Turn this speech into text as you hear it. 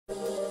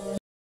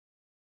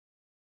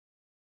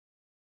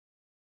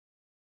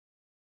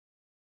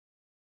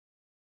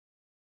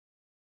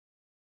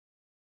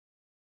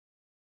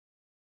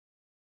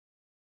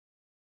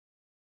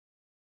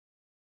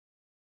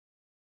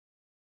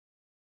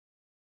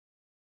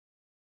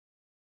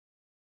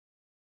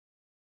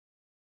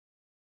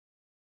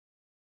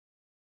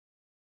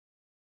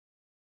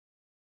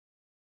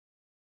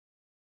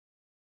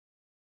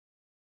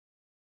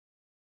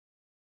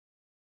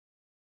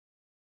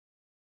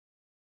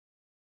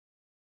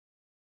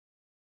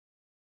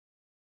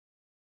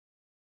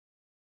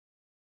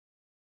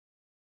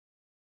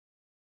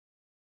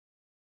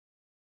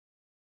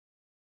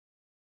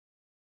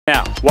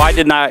Now, why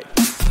didn't I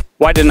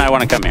want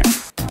to come here?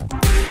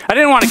 I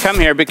didn't want to come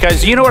here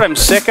because you know what I'm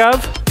sick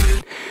of?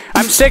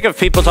 I'm sick of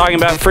people talking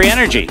about free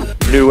energy.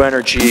 New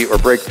energy or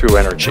breakthrough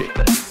energy.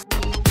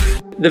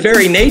 The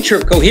very nature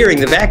of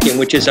cohering the vacuum,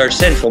 which is our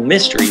central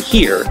mystery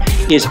here,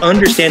 is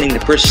understanding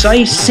the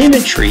precise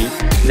symmetry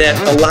that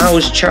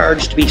allows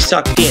charge to be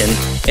sucked in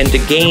and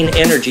to gain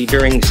energy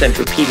during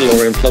centripetal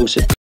or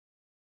implosive.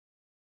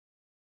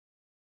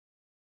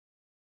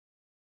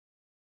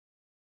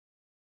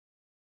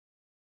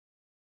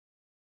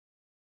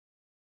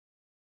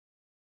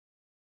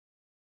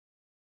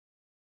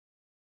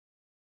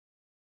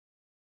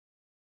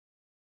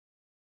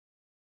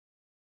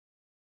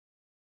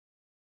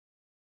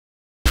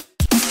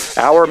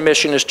 Our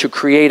mission is to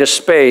create a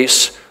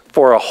space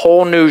for a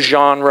whole new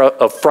genre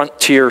of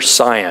frontier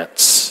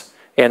science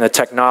and the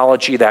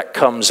technology that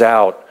comes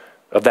out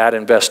of that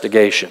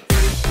investigation.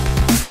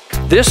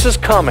 This is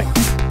coming,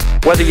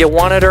 whether you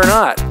want it or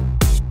not.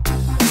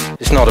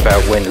 It's not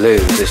about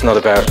win-lose, it's not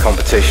about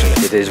competition,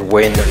 it is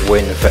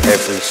win-win for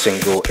every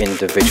single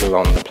individual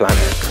on the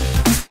planet.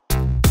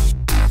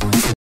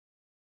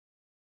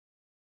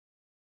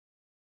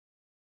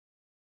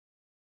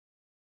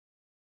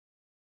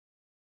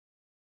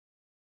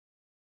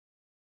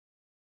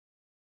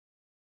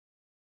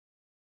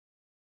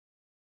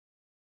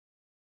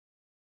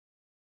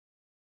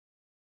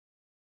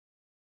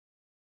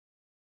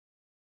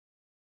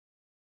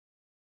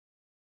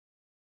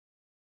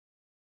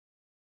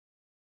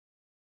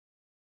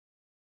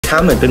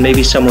 Comment, but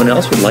maybe someone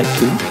else would like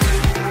to.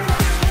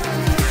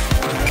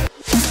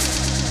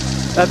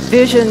 A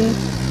vision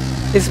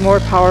is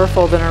more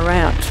powerful than a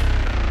rant.